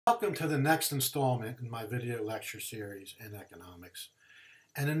Welcome to the next installment in my video lecture series in economics.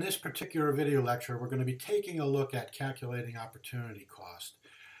 And in this particular video lecture, we're going to be taking a look at calculating opportunity cost,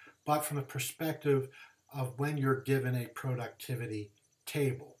 but from the perspective of when you're given a productivity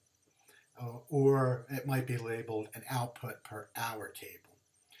table, or it might be labeled an output per hour table.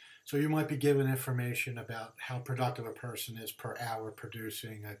 So you might be given information about how productive a person is per hour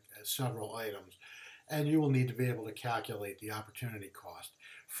producing several items, and you will need to be able to calculate the opportunity cost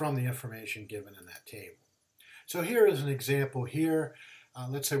from the information given in that table. So here is an example here.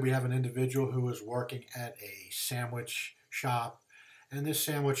 Let's say we have an individual who is working at a sandwich shop, and this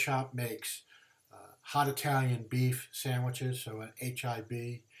sandwich shop makes hot Italian beef sandwiches, so an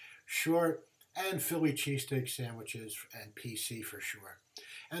HIB, short, and Philly cheesesteak sandwiches, and PC for short.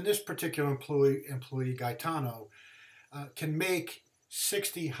 And this particular employee Gaetano, can make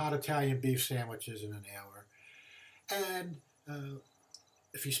 60 hot Italian beef sandwiches in an hour. And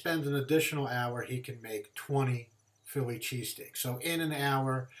if he spends an additional hour, he can make 20 Philly cheesesteaks. So in an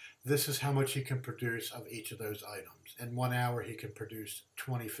hour, this is how much he can produce of each of those items. In 1 hour, he can produce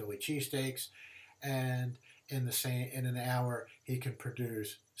 20 Philly cheesesteaks, and in an hour, he can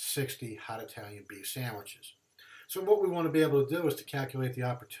produce 60 hot Italian beef sandwiches. So what we want to be able to do is to calculate the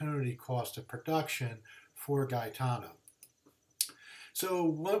opportunity cost of production for Gaetano. So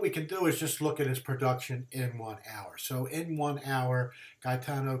what we can do is just look at his production in 1 hour. So in 1 hour,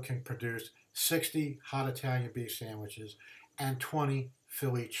 Gaetano can produce 60 hot Italian beef sandwiches and 20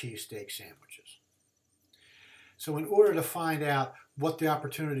 Philly cheesesteak sandwiches. So in order to find out what the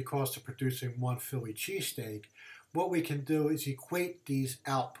opportunity cost of producing one Philly cheesesteak, what we can do is equate these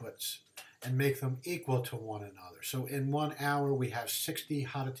outputs and make them equal to one another. So in 1 hour, we have 60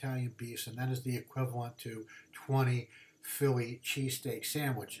 hot Italian beefs, and that is the equivalent to 20 Philly cheesesteak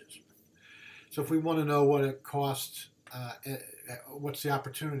sandwiches. So if we want to know what it costs, what's the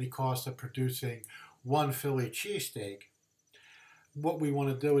opportunity cost of producing one Philly cheesesteak, what we want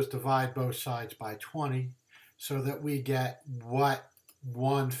to do is divide both sides by 20 so that we get what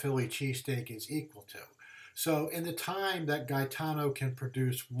one Philly cheesesteak is equal to. So in the time that Gaetano can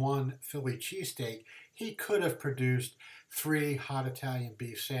produce one Philly cheesesteak, he could have produced 3 hot Italian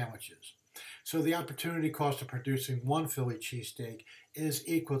beef sandwiches. So the opportunity cost of producing one Philly cheesesteak is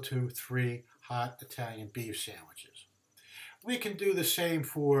equal to 3 hot Italian beef sandwiches. We can do the same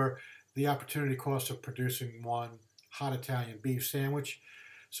for the opportunity cost of producing one hot Italian beef sandwich.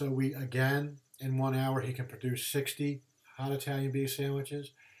 So again, in 1 hour, he can produce 60 hot Italian beef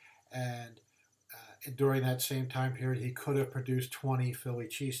sandwiches, and during that same time period, he could have produced 20 Philly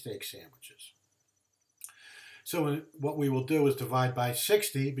cheesesteak sandwiches. So what we will do is divide by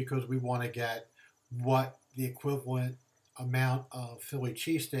 60 because we want to get what the equivalent amount of Philly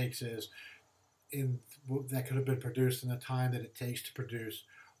cheesesteaks is that could have been produced in the time that it takes to produce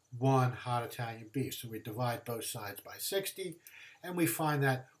one hot Italian beef. So we divide both sides by 60, and we find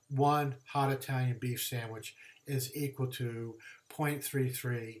that one hot Italian beef sandwich is equal to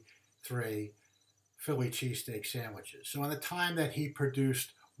 0.333 Philly cheesesteak sandwiches. So in the time that he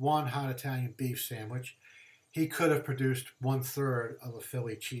produced one hot Italian beef sandwich, he could have produced 1/3 of a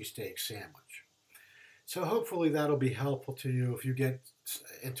Philly cheesesteak sandwich. So hopefully that'll be helpful to you if you get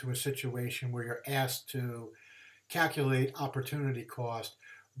into a situation where you're asked to calculate opportunity cost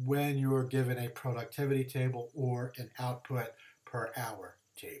when you're given a productivity table or an output per hour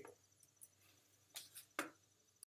table.